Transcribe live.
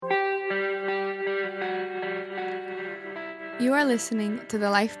You are listening to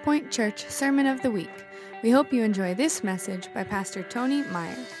the Life Point Church Sermon of the Week. We hope you enjoy this message by Pastor Tony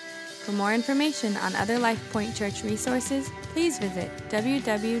Meyer. For more information on other Life Point Church resources, please visit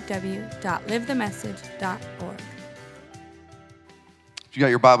www.livethemessage.org. If you got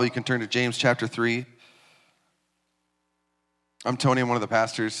your Bible, you can turn to James chapter 3. I'm Tony. I'm one of the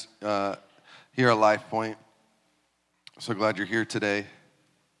pastors here at Life Point. So glad you're here today.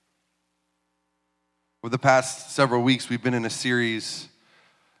 Over the past several weeks, we've been in a series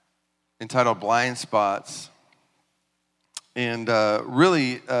entitled Blind Spots. And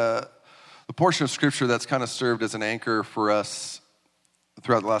the portion of Scripture that's kind of served as an anchor for us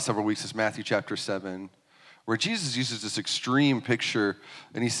throughout the last several weeks is Matthew chapter 7, where Jesus uses this extreme picture,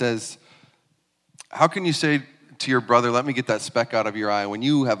 and he says, how can you say to your brother, let me get that speck out of your eye, when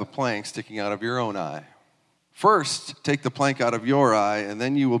you have a plank sticking out of your own eye? First, take the plank out of your eye, and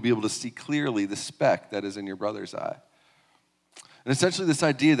then you will be able to see clearly the speck that is in your brother's eye. And essentially this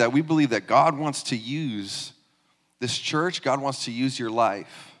idea that we believe that God wants to use this church, God wants to use your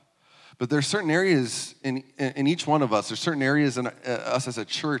life. But there are certain areas in each one of us, there's certain areas in us as a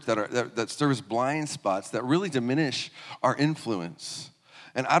church that serve as blind spots that really diminish our influence.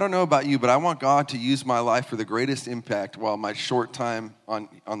 And I don't know about you, but I want God to use my life for the greatest impact while my short time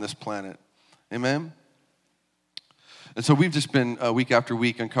on this planet. Amen? And so we've just been week after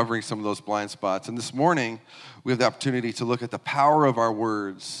week uncovering some of those blind spots. And this morning, we have the opportunity to look at the power of our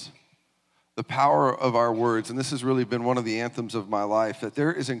words. The power of our words. And this has really been one of the anthems of my life, that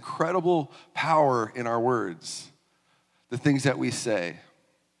there is incredible power in our words, the things that we say.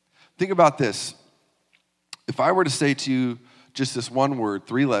 Think about this. If I were to say to you just this one word,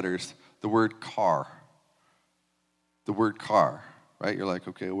 3 letters, the word car. The word car, right? You're like,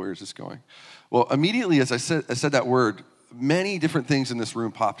 okay, where is this going? Well, immediately as I said that word, many different things in this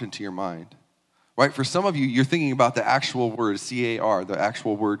room popped into your mind, right? For some of you, you're thinking about the actual word, C-A-R, the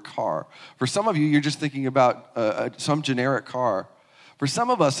actual word car. For some of you, you're just thinking about some generic car. For some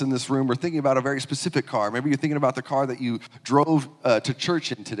of us in this room, we're thinking about a very specific car. Maybe you're thinking about the car that you drove to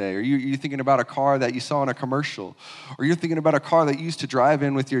church in today, or you're thinking about a car that you saw in a commercial, or you're thinking about a car that you used to drive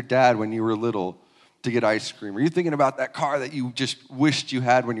in with your dad when you were little to get ice cream, or you're thinking about that car that you just wished you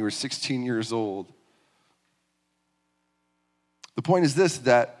had when you were 16 years old. The point is this,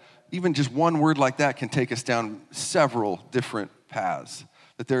 that even just one word like that can take us down several different paths,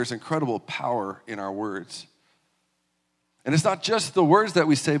 that there's incredible power in our words. And it's not just the words that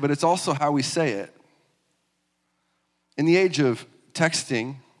we say, but it's also how we say it. In the age of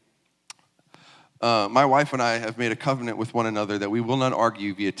texting, my wife and I have made a covenant with one another that we will not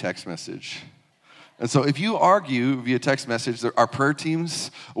argue via text message. And so if you argue via text message, our prayer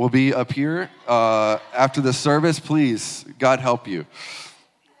teams will be up here after the service. Please, God help you.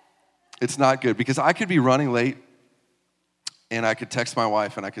 It's not good, because I could be running late and I could text my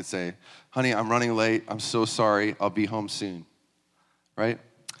wife and I could say, honey, I'm running late. I'm so sorry. I'll be home soon, right?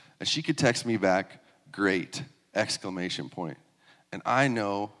 And she could text me back, great, exclamation point. And I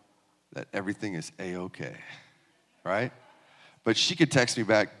know that everything is A-okay, right? But she could text me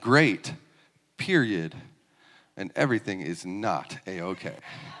back, great, period, and everything is not A-okay,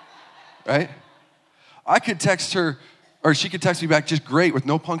 right? I could text her, or she could text me back just great with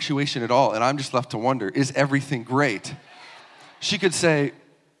no punctuation at all, and I'm just left to wonder, is everything great? She could say,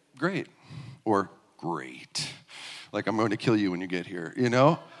 great, or great, like I'm going to kill you when you get here, you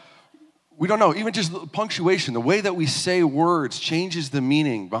know? We don't know. Even just punctuation, the way that we say words changes the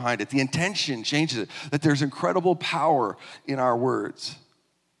meaning behind it. The intention changes it, that there's incredible power in our words.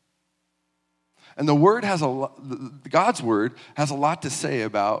 And the word has God's word has a lot to say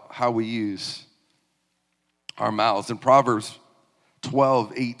about how we use our mouths. In Proverbs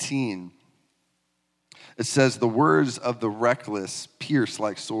 12:18, it says, the words of the reckless pierce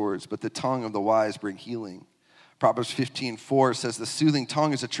like swords, but the tongue of the wise bring healing. Proverbs 15:4 says, the soothing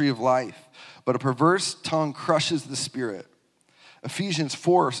tongue is a tree of life, but a perverse tongue crushes the spirit. Ephesians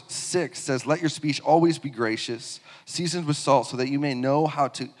 4:6 says, let your speech always be gracious, seasoned with salt, so that you may know how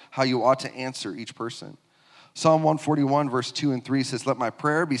you ought to answer each person. Psalm 141, verse 2 and 3 says, let my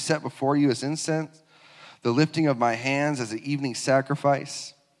prayer be set before you as incense, the lifting of my hands as an evening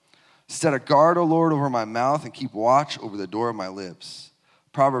sacrifice. Set a guard, O Lord, over my mouth, and keep watch over the door of my lips.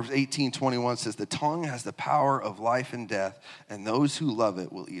 Proverbs 18:21 says, the tongue has the power of life and death, and those who love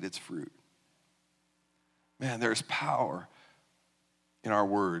it will eat its fruit. Man, there's power in our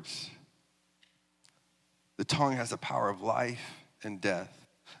words. The tongue has the power of life and death.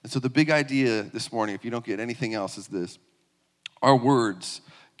 And so the big idea this morning, if you don't get anything else, is this. Our words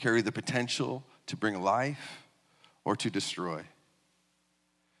carry the potential to bring life or to destroy.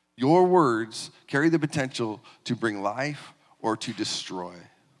 Your words carry the potential to bring life or to destroy.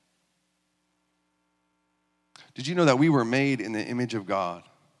 Did you know that we were made in the image of God?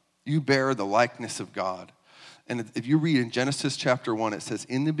 You bear the likeness of God. And if you read in Genesis chapter 1, it says,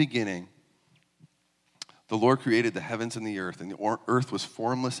 in the beginning, the Lord created the heavens and the earth was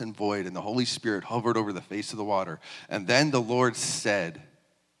formless and void, and the Holy Spirit hovered over the face of the water. And then the Lord said,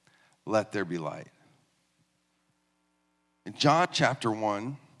 let there be light. In John chapter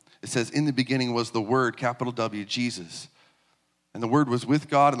 1, it says, in the beginning was the Word, capital W, Jesus. And the Word was with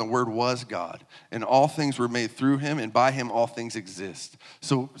God, and the Word was God. And all things were made through him, and by him all things exist.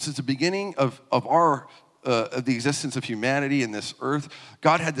 So since the beginning of the existence of humanity and this earth,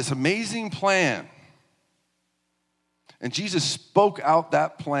 God had this amazing plan. And Jesus spoke out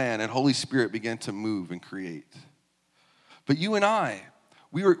that plan, and Holy Spirit began to move and create. But you and I,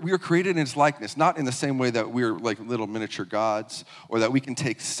 we were created in his likeness, not in the same way that we're like little miniature gods, or that we can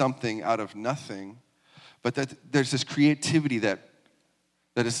take something out of nothing, but that there's this creativity that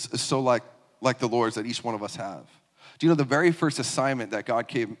is so like the Lord's that each one of us have. Do you know the very first assignment that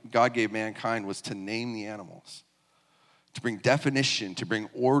God gave mankind was to name the animals, to bring definition, to bring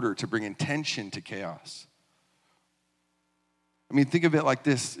order, to bring intention to chaos? I mean, think of it like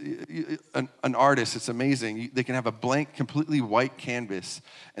this. An artist, it's amazing. They can have a blank, completely white canvas,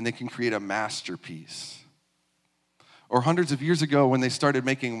 and they can create a masterpiece. Or hundreds of years ago, when they started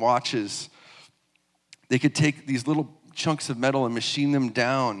making watches, they could take these little chunks of metal and machine them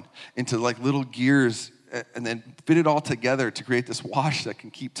down into like little gears and then fit it all together to create this watch that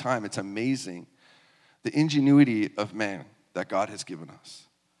can keep time. It's amazing. The ingenuity of man that God has given us.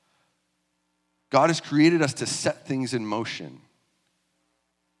 God has created us to set things in motion,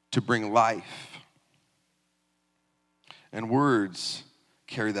 to bring life. And words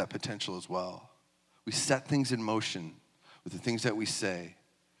carry that potential as well. We set things in motion with the things that we say,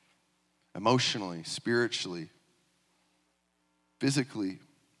 emotionally, spiritually, physically,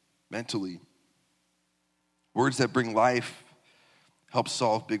 mentally. Words that bring life help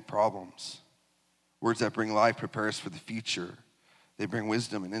solve big problems. Words that bring life prepare us for the future. They bring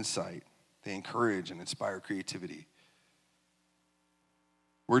wisdom and insight. They encourage and inspire creativity.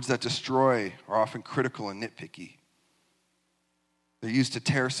 Words that destroy are often critical and nitpicky. They're used to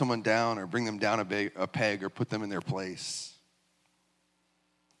tear someone down or bring them down a peg or put them in their place.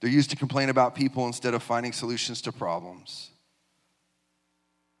 They're used to complain about people instead of finding solutions to problems.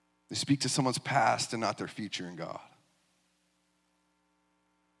 They speak to someone's past and not their future in God.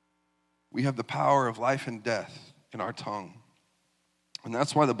 We have the power of life and death in our tongue. And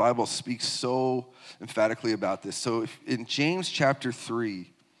that's why the Bible speaks so emphatically about this. So in James chapter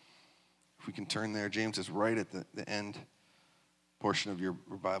 3, if we can turn there, James is right at the end portion of your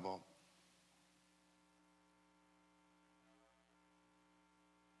Bible.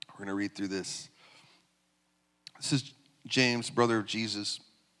 We're going to read through this. This is James, brother of Jesus.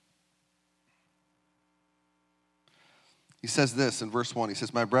 He says this in verse 1. He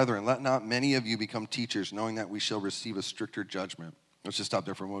says, my brethren, let not many of you become teachers, knowing that we shall receive a stricter judgment. Let's just stop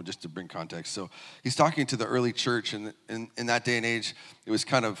there for a moment just to bring context. So he's talking to the early church, and in that day and age, it was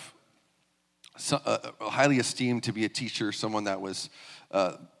kind of highly esteemed to be a teacher, someone that was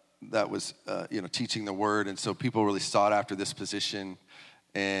teaching the word. And so people really sought after this position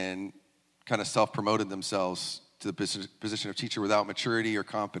and kind of self-promoted themselves to the position of teacher without maturity or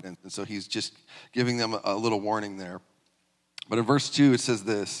competence. And so he's just giving them a little warning there. But in verse 2, it says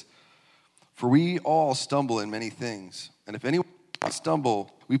this, for we all stumble in many things, and if anyone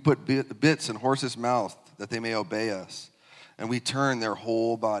stumble, we put bits in horses' mouths that they may obey us, and we turn their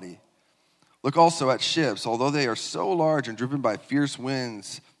whole body. Look also at ships. Although they are so large and driven by fierce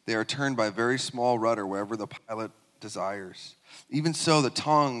winds, they are turned by a very small rudder wherever the pilot desires. Even so, the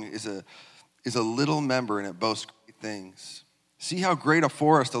tongue is a little member, and it boasts great things. See how great a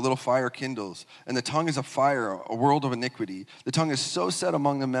forest a little fire kindles, and the tongue is a fire, a world of iniquity. The tongue is so set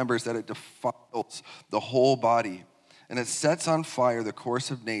among the members that it defiles the whole body, and it sets on fire the course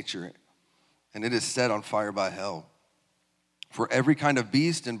of nature, and it is set on fire by hell. For every kind of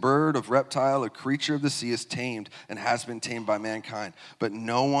beast and bird, of reptile, or creature of the sea is tamed and has been tamed by mankind. But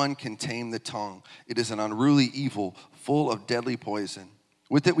no one can tame the tongue. It is an unruly evil, full of deadly poison.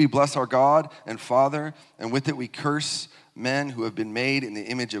 With it we bless our God and Father, and with it we curse men who have been made in the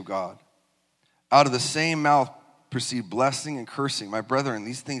image of God. Out of the same mouth proceed blessing and cursing. My brethren,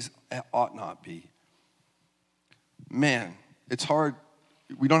 these things ought not be. Man, it's hard.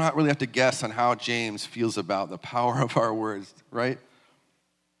 We don't really have to guess on how James feels about the power of our words, right?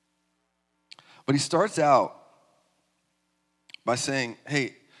 But he starts out by saying,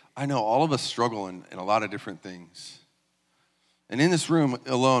 hey, I know all of us struggle in a lot of different things. And in this room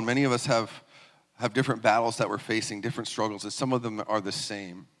alone, many of us have have different battles that we're facing, different struggles, and some of them are the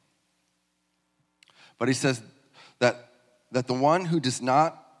same. But he says that the one who does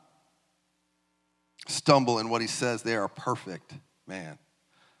not stumble in what he says, they are a perfect man.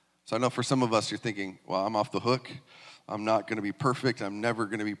 So I know for some of us, you're thinking, well, I'm off the hook. I'm not going to be perfect. I'm never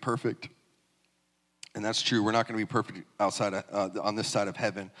going to be perfect. And that's true. We're not going to be perfect outside on this side of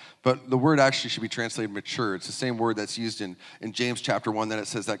heaven. But the word actually should be translated mature. It's the same word that's used in James chapter 1 that it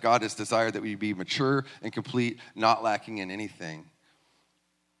says that God has desired that we be mature and complete, not lacking in anything.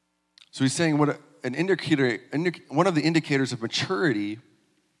 So he's saying one of the indicators of maturity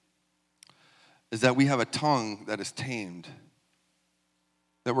is that we have a tongue that is tamed,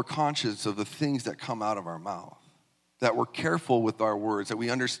 that we're conscious of the things that come out of our mouth, that we're careful with our words, that we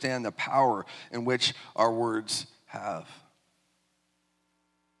understand the power in which our words have.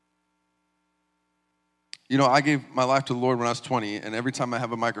 You know, I gave my life to the Lord when I was 20, and every time I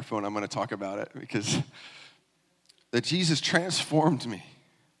have a microphone, I'm going to talk about it because that Jesus transformed me.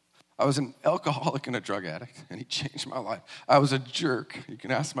 I was an alcoholic and a drug addict, and he changed my life. I was a jerk. You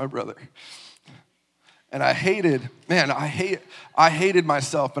can ask my brother. And I hated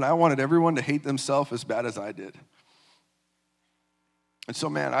myself, and I wanted everyone to hate themselves as bad as I did. And so,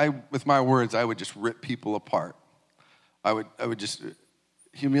 man, with my words, I would just rip people apart. I would just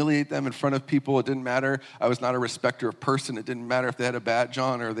humiliate them in front of people. It didn't matter. I was not a respecter of person. It didn't matter if they had a badge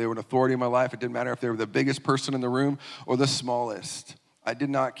on or they were an authority in my life. It didn't matter if they were the biggest person in the room or the smallest. I did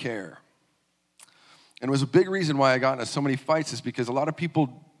not care. And it was a big reason why I got into so many fights is because a lot of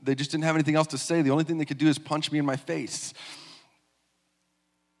people, they just didn't have anything else to say. The only thing they could do is punch me in my face.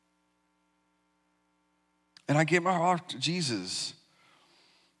 And I gave my heart to Jesus.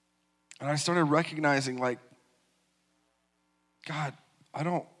 And I started recognizing, like, God, I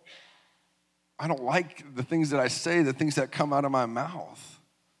don't like the things that I say, the things that come out of my mouth.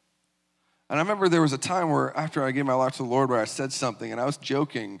 And I remember there was a time where after I gave my life to the Lord where I said something, and I was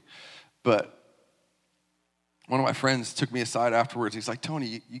joking, but one of my friends took me aside afterwards. He's like,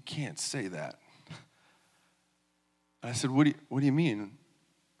 Tony, you can't say that. And I said, what do you mean?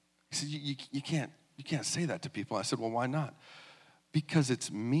 He said, you can't say that to people. I said, well, why not? Because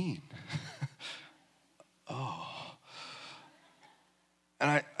it's mean. Oh.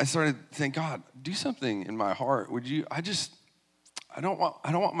 And I started saying, God, do something in my heart. Would you? I don't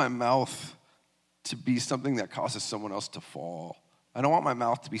want my mouth to be something that causes someone else to fall. I don't want my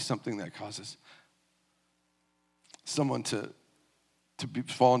mouth to be something that causes someone to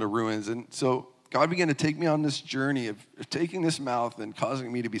fall into ruins. And so God began to take me on this journey of taking this mouth and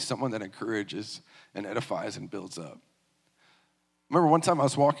causing me to be someone that encourages and edifies and builds up. I remember one time I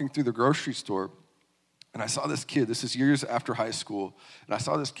was walking through the grocery store, and I saw this kid. This is years after high school. And I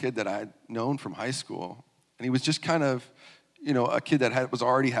saw this kid that I had known from high school. And he was just kind of, you know, a kid that was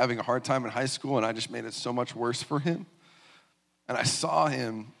already having a hard time in high school, and I just made it so much worse for him. And I saw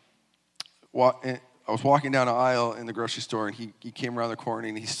him, I was walking down an aisle in the grocery store, and he came around the corner,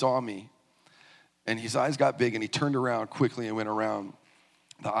 and he saw me. And his eyes got big, and he turned around quickly and went around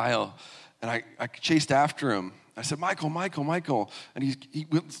the aisle. And I chased after him. I said, Michael. And he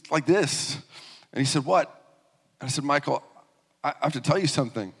went like this. And he said, what? And I said, Michael, I have to tell you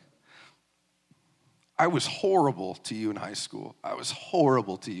something. I was horrible to you in high school.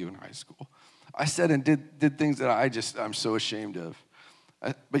 I said and did things that I'm so ashamed of.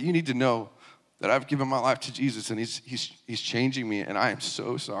 But you need to know that I've given my life to Jesus, and he's changing me, and I am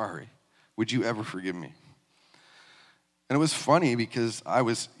so sorry. Would you ever forgive me? And it was funny because I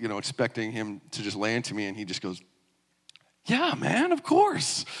was, expecting him to just lay into me, and he just goes, yeah, man, of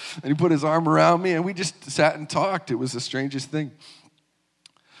course. And he put his arm around me, and we just sat and talked. It was the strangest thing.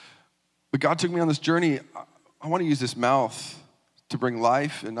 But God took me on this journey. I want to use this mouth to bring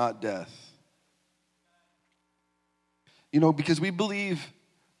life and not death. Because we believe,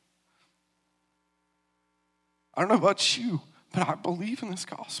 I don't know about you, but I believe in this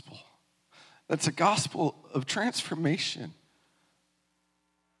gospel. That's a gospel of transformation.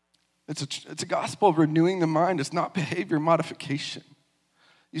 It's a gospel of renewing the mind. It's not behavior modification.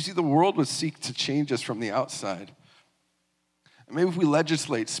 You see, the world would seek to change us from the outside. And maybe if we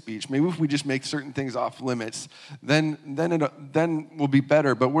legislate speech, maybe if we just make certain things off limits, then we'll be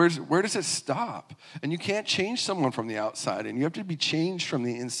better. But where does it stop? And you can't change someone from the outside, and you have to be changed from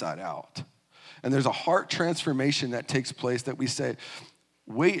the inside out. And there's a heart transformation that takes place that we say,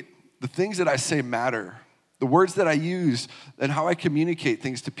 wait, the things that I say matter. The words that I use and how I communicate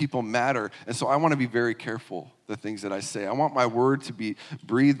things to people matter. And so I want to be very careful the things that I say. I want my word to be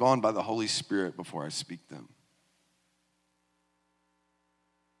breathed on by the Holy Spirit before I speak them.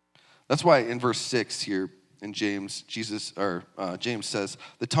 That's why in verse 6 here, in James, James says,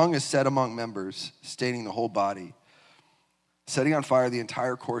 the tongue is set among members, staining the whole body, setting on fire the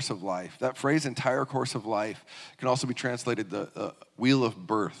entire course of life. That phrase, entire course of life, can also be translated the wheel of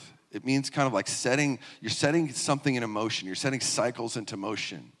birth. It means kind of like you're setting something in motion. You're setting cycles into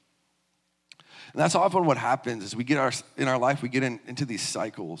motion. And that's often what happens is in our life, we get into these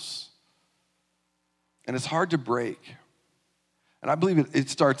cycles. And it's hard to break. And I believe it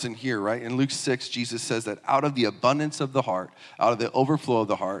starts in here, right? In Luke 6, Jesus says that out of the abundance of the heart, out of the overflow of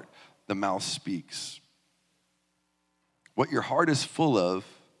the heart, the mouth speaks. What your heart is full of,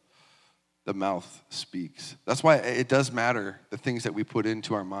 the mouth speaks. That's why it does matter the things that we put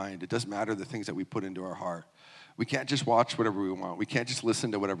into our mind. It does matter the things that we put into our heart. We can't just watch whatever we want. We can't just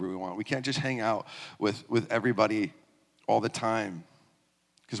listen to whatever we want. We can't just hang out with everybody all the time.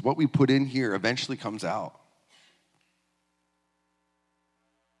 Because what we put in here eventually comes out.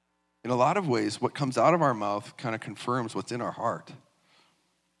 In a lot of ways, what comes out of our mouth kind of confirms what's in our heart.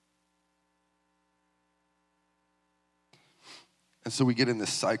 And so we get in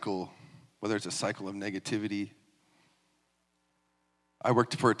this cycle, whether it's a cycle of negativity. I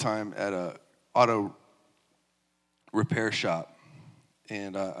worked for a time at an auto repair shop,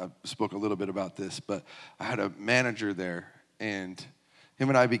 and I spoke a little bit about this, but I had a manager there, and him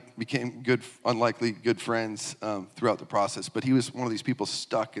and I became unlikely good friends throughout the process, but he was one of these people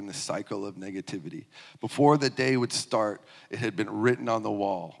stuck in the cycle of negativity. Before the day would start, it had been written on the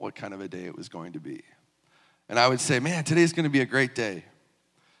wall what kind of a day it was going to be. And I would say, man, today's going to be a great day.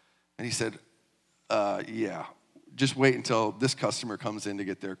 And he said, yeah, just wait until this customer comes in to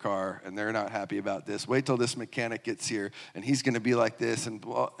get their car, and they're not happy about this. Wait till this mechanic gets here, and he's going to be like this.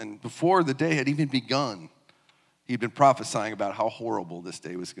 And before the day had even begun, he'd been prophesying about how horrible this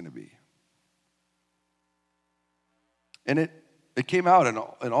day was going to be. And it came out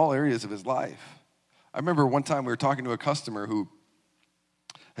in all areas of his life. I remember one time we were talking to a customer who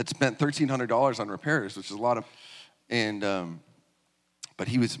had spent $1,300 on repairs, which is a lot of, but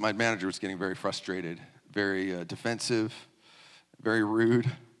my manager was getting very frustrated, very defensive, very rude.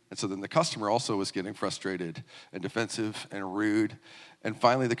 And so then the customer also was getting frustrated and defensive and rude. And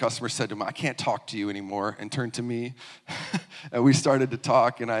finally the customer said to him, I can't talk to you anymore, and turned to me. And we started to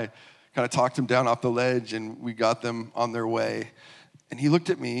talk, and I kind of talked him down off the ledge, and we got them on their way. And he looked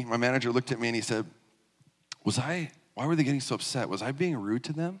at me, my manager looked at me, and he said, why were they getting so upset? Was I being rude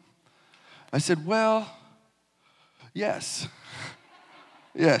to them? I said, well, yes.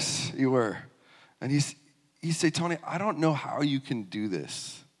 Yes, you were. And he said, Tony, I don't know how you can do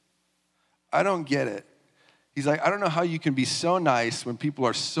this. I don't get it. He's like, I don't know how you can be so nice when people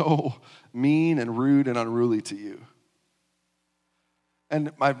are so mean and rude and unruly to you.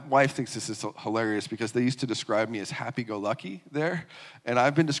 And my wife thinks this is hilarious because they used to describe me as happy-go-lucky there. And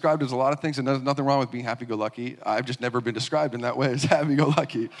I've been described as a lot of things, and there's nothing wrong with being happy-go-lucky. I've just never been described in that way as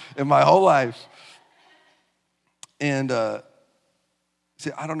happy-go-lucky in my whole life. And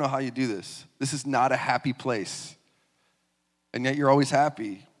say, I don't know how you do this. This is not a happy place. And yet you're always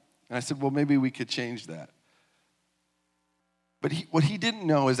happy. And I said, well, maybe we could change that. But what he didn't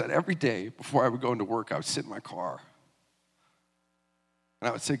know is that every day before I would go into work, I would sit in my car. And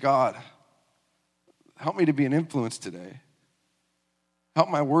I would say, God, help me to be an influence today. Help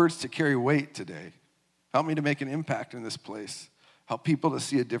my words to carry weight today. Help me to make an impact in this place. Help people to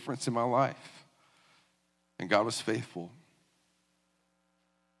see a difference in my life. And God was faithful.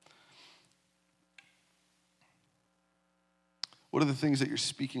 What are the things that you're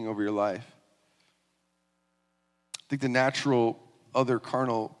speaking over your life? I think the natural other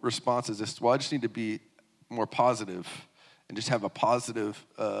carnal response is this, well, I just need to be more positive and just have a positive,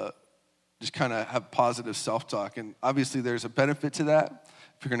 just kind of have positive self-talk. And obviously there's a benefit to that.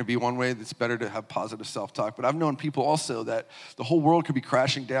 If you're going to be one way, it's better to have positive self-talk. But I've known people also that the whole world could be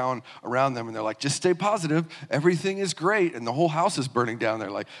crashing down around them, and they're like, just stay positive. Everything is great. And the whole house is burning down. They're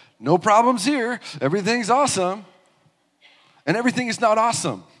like, no problems here. Everything's awesome. And everything is not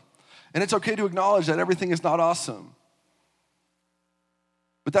awesome. And it's okay to acknowledge that everything is not awesome.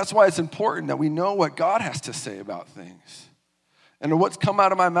 But that's why it's important that we know what God has to say about things. And what's come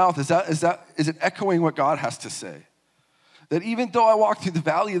out of my mouth, is it echoing what God has to say? That even though I walk through the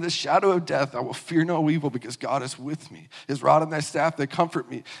valley of the shadow of death, I will fear no evil because God is with me. His rod and thy staff, they comfort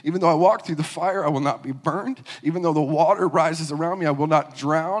me. Even though I walk through the fire, I will not be burned. Even though the water rises around me, I will not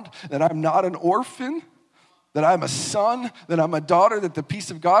drown. That I'm not an orphan. That I'm a son. That I'm a daughter. That the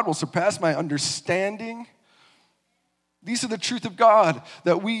peace of God will surpass my understanding. These are the truth of God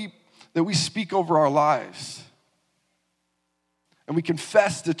that we speak over our lives. And we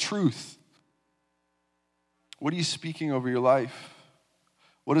confess the truth. What are you speaking over your life?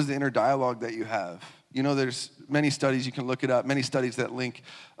 What is the inner dialogue that you have? You know, there's many studies, you can look it up, many studies that link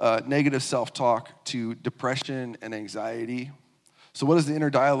negative self-talk to depression and anxiety. So what is the inner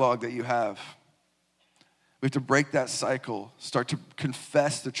dialogue that you have? We have to break that cycle, start to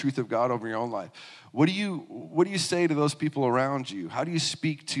confess the truth of God over your own life. What do you say to those people around you? How do you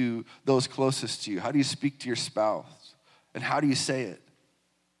speak to those closest to you? How do you speak to your spouse? And how do you say it?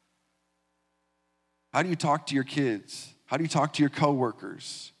 How do you talk to your kids? How do you talk to your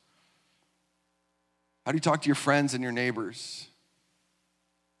coworkers? How do you talk to your friends and your neighbors?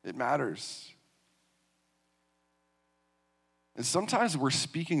 It matters. And sometimes we're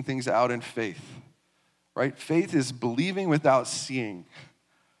speaking things out in faith, right? Faith is believing without seeing.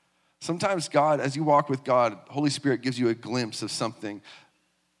 Sometimes God, as you walk with God, Holy Spirit gives you a glimpse of something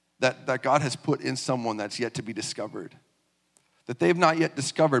that God has put in someone that's yet to be discovered, that they have not yet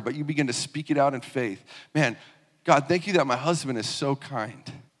discovered, but you begin to speak it out in faith. Man, God, thank you that my husband is so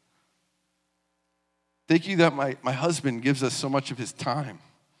kind. Thank you that my husband gives us so much of his time.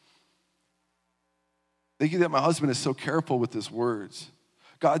 Thank you that my husband is so careful with his words.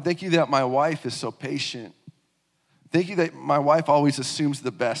 God, thank you that my wife is so patient. Thank you that my wife always assumes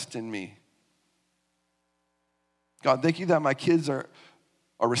the best in me. God, thank you that my kids are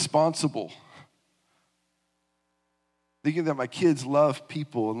responsible. Thank you that my kids love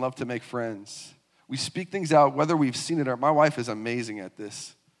people and love to make friends. We speak things out whether we've seen it or not. My wife is amazing at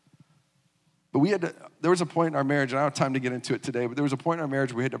this. But there was a point in our marriage, and I don't have time to get into it today, but there was a point in our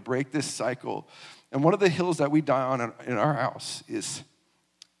marriage where we had to break this cycle. And one of the hills that we die on in our house is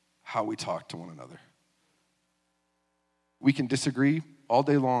how we talk to one another. We can disagree all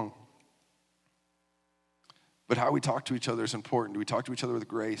day long, but how we talk to each other is important. Do we talk to each other with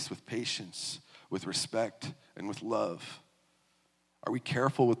grace, with patience, with respect, and with love? Are we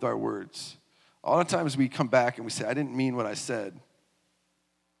careful with our words? A lot of times we come back and we say, I didn't mean what I said.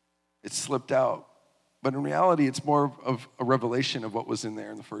 It slipped out. But in reality, it's more of a revelation of what was in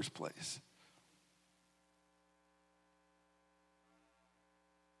there in the first place.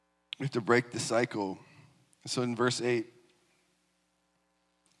 We have to break the cycle. So in verse 8,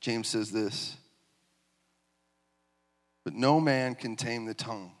 James says this, but no man can tame the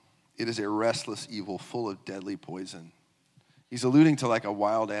tongue. It is a restless evil full of deadly poison. He's alluding to like a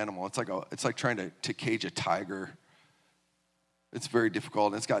wild animal. It's like trying to cage a tiger. It's very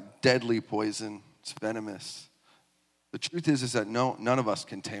difficult. It's got deadly poison. It's venomous. The truth is that none of us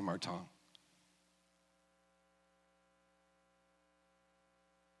can tame our tongue.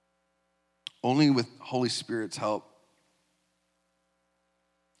 Only with Holy Spirit's help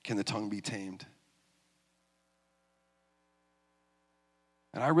can the tongue be tamed.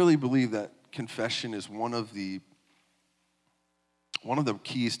 And I really believe that confession is one of the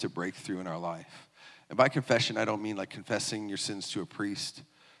keys to breakthrough in our life. And by confession, I don't mean like confessing your sins to a priest.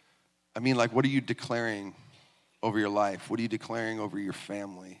 I mean like, what are you declaring over your life? What are you declaring over your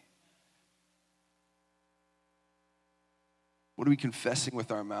family? What are we confessing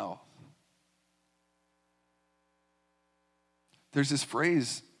with our mouth? There's this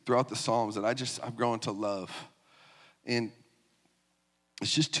phrase throughout the Psalms that I've grown to love. And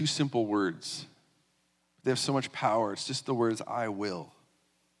it's just two simple words. They have so much power. It's just the words, I will.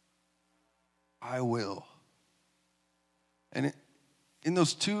 I will. And in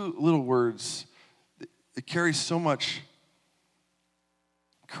those two little words, it carries so much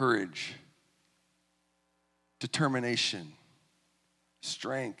courage, determination,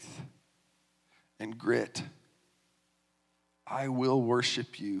 strength, and grit. I will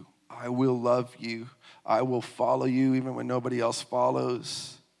worship you. I will love you. I will follow you even when nobody else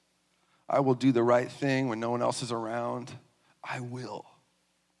follows. I will do the right thing when no one else is around. I will.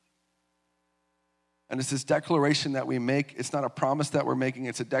 And it's this declaration that we make. It's not a promise that we're making.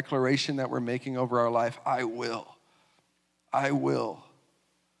 It's a declaration that we're making over our life. I will. I will.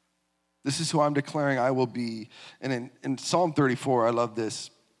 This is who I'm declaring I will be. And in Psalm 34, I love this.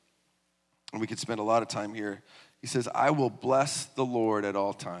 And we could spend a lot of time here. He says, I will bless the Lord at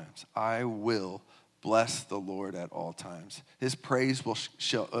all times. I will bless the Lord at all times. His praise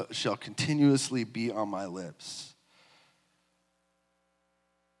shall continuously be on my lips.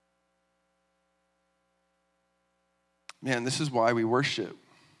 Man, this is why we worship.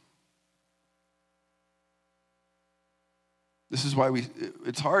 This is why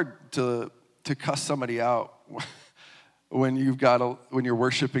it's hard to cuss somebody out when you're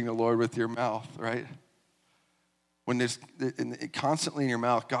worshiping the Lord with your mouth, right? When there's constantly in your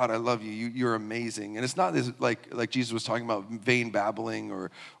mouth, God, I love you. You're amazing. And it's not this, like Jesus was talking about vain babbling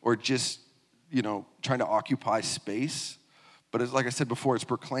or just, trying to occupy space. But it's like I said before, it's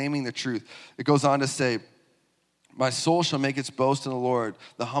proclaiming the truth. It goes on to say, My soul shall make its boast in the Lord.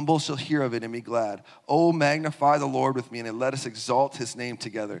 The humble shall hear of it and be glad. Oh, magnify the Lord with me, and let us exalt his name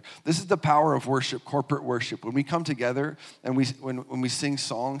together. This is the power of worship, corporate worship. When we come together and when we sing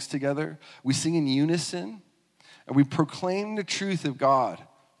songs together, we sing in unison, and we proclaim the truth of God.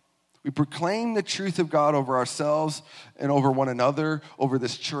 We proclaim the truth of God over ourselves and over one another, over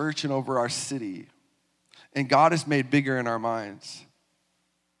this church and over our city. And God is made bigger in our minds.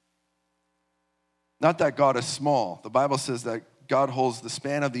 Not that God is small. The Bible says that God holds the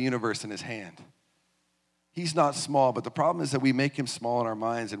span of the universe in his hand. He's not small, but the problem is that we make him small in our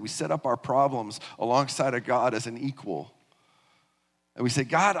minds, and we set up our problems alongside of God as an equal. And we say,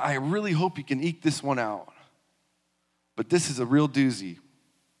 God, I really hope you can eke this one out. But this is a real doozy.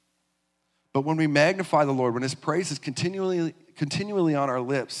 But when we magnify the Lord, when his praise is continually on our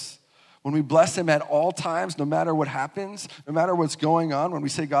lips, when we bless him at all times, no matter what happens, no matter what's going on, when we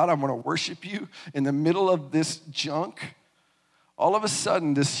say, God, I'm going to worship you in the middle of this junk, all of a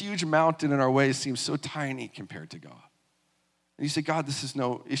sudden, this huge mountain in our way seems so tiny compared to God. And you say, God, this is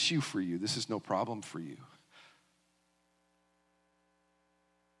no issue for you. This is no problem for you.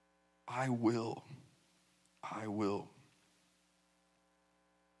 I will.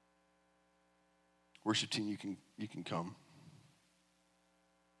 Worship team, you can come.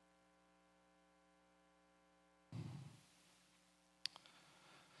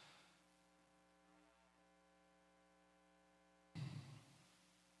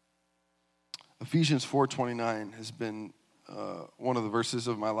 Ephesians 4:29 has been one of the verses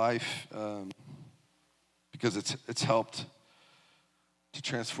of my life because it's helped to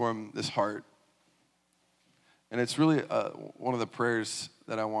transform this heart. And it's really one of the prayers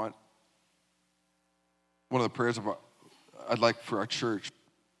that I want, one of the prayers I'd like for our church.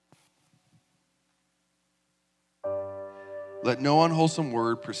 Let no unwholesome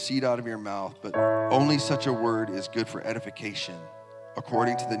word proceed out of your mouth, but only such a word is good for edification,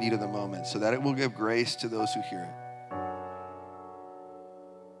 according to the need of the moment, so that it will give grace to those who hear it.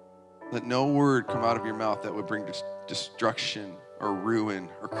 Let no word come out of your mouth that would bring destruction or ruin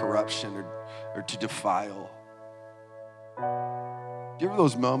or corruption or to defile. Do you ever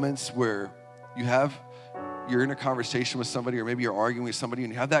those moments where you're in a conversation with somebody, or maybe you're arguing with somebody,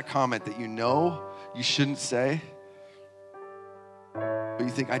 and you have that comment that you know you shouldn't say, but you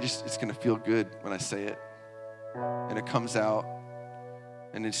think, it's going to feel good when I say it, and it comes out.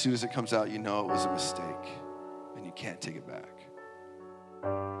 And as soon as it comes out, you know it was a mistake, and you can't take it back.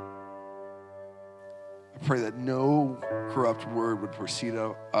 I pray that no corrupt word would proceed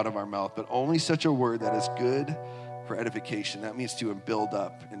out of our mouth, but only such a word that is good for edification. That means to build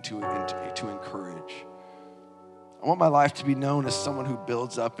up and to encourage. I want my life to be known as someone who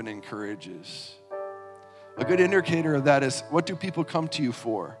builds up and encourages. A good indicator of that is, what do people come to you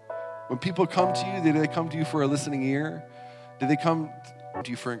for? When people come to you, do they come to you for a listening ear? Do they come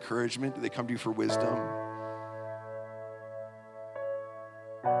to you for encouragement? Do they come to you for wisdom?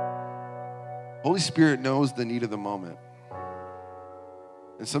 Holy Spirit knows the need of the moment.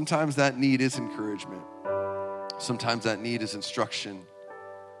 And sometimes that need is encouragement. Sometimes that need is instruction.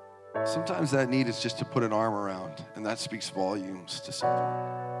 Sometimes that need is just to put an arm around, and that speaks volumes to someone.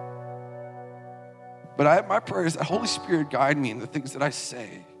 But my prayer is that Holy Spirit guide me in the things that I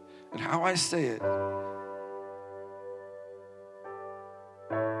say and how I say it,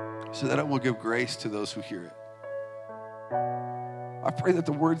 so that it will give grace to those who hear it. I pray that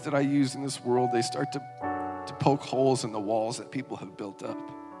the words that I use in this world, they start to poke holes in the walls that people have built up.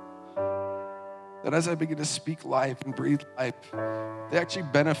 That as I begin to speak life and breathe life, they actually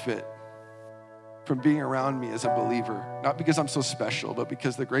benefit from being around me as a believer. Not because I'm so special, but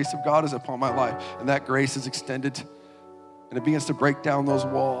because the grace of God is upon my life, and that grace is extended, and it begins to break down those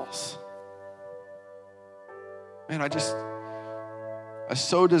walls. Man, I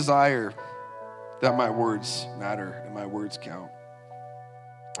so desire that my words matter and my words count.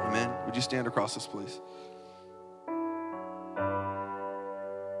 Amen. Would you stand across this, please?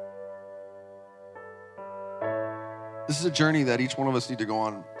 This is a journey that each one of us need to go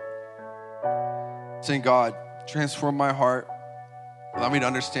on. Saying, God, transform my heart. Allow me to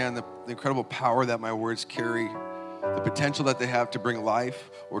understand the incredible power that my words carry, the potential that they have to bring life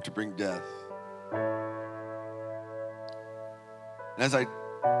or to bring death. And as I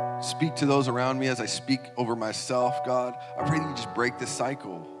speak to those around me, as I speak over myself, God, I pray that you just break this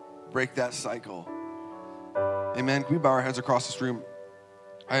cycle, break that cycle. Amen. Can we bow our heads across this room?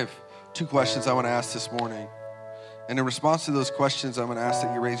 I have 2 questions I want to ask this morning. And in response to those questions, I'm going to ask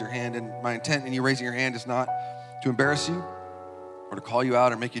that you raise your hand. And my intent in you raising your hand is not to embarrass you or to call you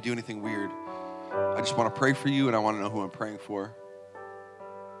out or make you do anything weird. I just want to pray for you, and I want to know who I'm praying for.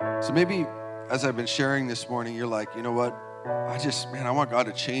 So maybe as I've been sharing this morning, you're like, you know what? I want God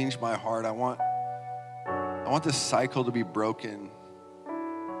to change my heart. I want this cycle to be broken.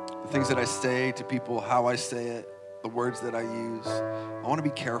 The things that I say to people, how I say it, the words that I use. I want to be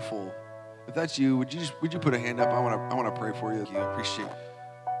careful. If that's you, would you put a hand up? I want to pray for you. I appreciate it.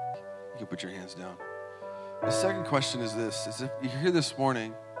 You can put your hands down. The second question is this: is if you're here this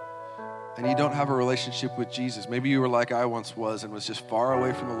morning and you don't have a relationship with Jesus, maybe you were like I once was and was just far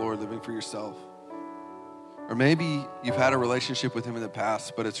away from the Lord, living for yourself. Or maybe you've had a relationship with him in the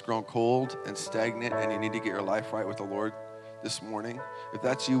past, but it's grown cold and stagnant and you need to get your life right with the Lord this morning. If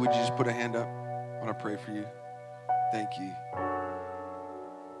that's you, would you just put a hand up? I want to pray for you. Thank you.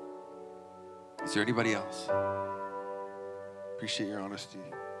 Is there anybody else? Appreciate your honesty.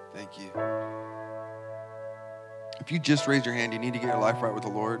 Thank you. If you just raised your hand, you need to get your life right with the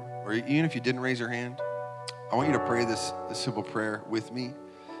Lord. Or even if you didn't raise your hand, I want you to pray this simple prayer with me.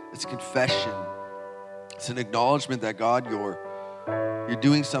 It's a confession. It's an acknowledgement that God, you're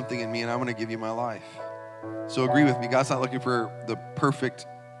doing something in me and I'm going to give you my life. So agree with me. God's not looking for the perfect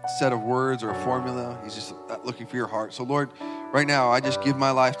set of words or a formula. He's just looking for your heart. So Lord, right now, I just give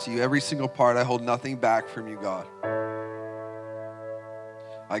my life to you. Every single part, I hold nothing back from you, God.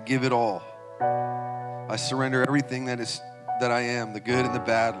 I give it all. I surrender everything that I am, the good and the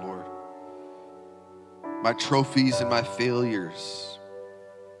bad, Lord. My trophies and my failures.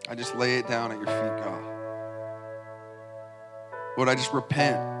 I just lay it down at your feet, God. Lord, I just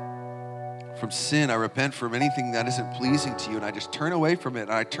repent from sin. I repent from anything that isn't pleasing to you, and I just turn away from it,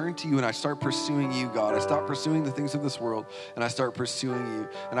 and I turn to you, and I start pursuing you, God. I stop pursuing the things of this world, and I start pursuing you.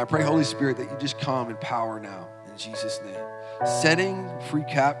 And I pray, Holy Spirit, that you just come in power now, in Jesus' name. Setting free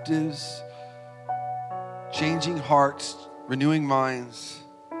captives, changing hearts, renewing minds.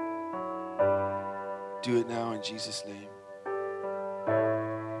 Do it now in Jesus' name.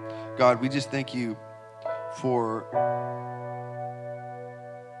 God, we just thank you for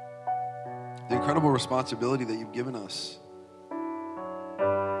the incredible responsibility that you've given us.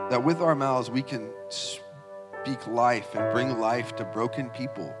 That with our mouths we can speak life and bring life to broken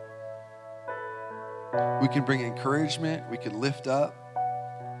people. We can bring encouragement, we can lift up,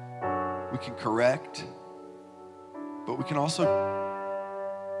 we can correct, but we can also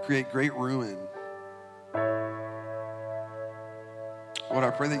create great ruin. Lord,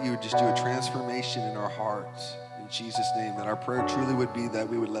 I pray that you would just do a transformation in our hearts in Jesus' name, that our prayer truly would be that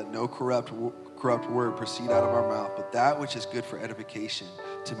we would let no corrupt word proceed out of our mouth, but that which is good for edification,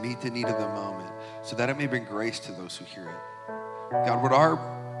 to meet the need of the moment, so that it may bring grace to those who hear it. God, would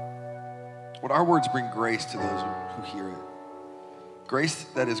our words bring grace to those who hear it? Grace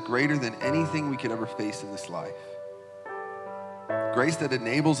that is greater than anything we could ever face in this life. Grace that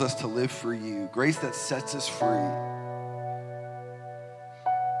enables us to live for you. Grace that sets us free.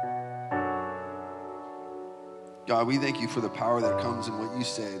 God, we thank you for the power that comes in what you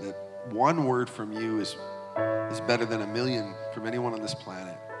say, that one word from you is better than 1,000,000 from anyone on this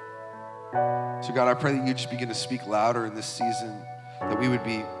planet. So God, I pray that you just begin to speak louder in this season, that we would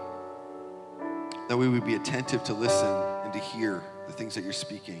be attentive to listen and to hear the things that you're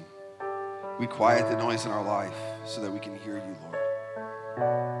speaking. We quiet the noise in our life so that we can hear you, Lord.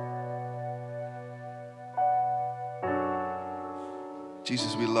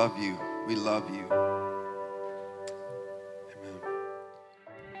 Jesus, we love you. We love you.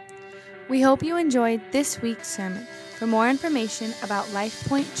 We hope you enjoyed this week's sermon. For more information about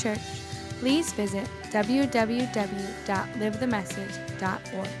LifePoint Church, please visit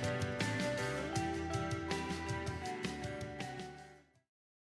www.livethemessage.org.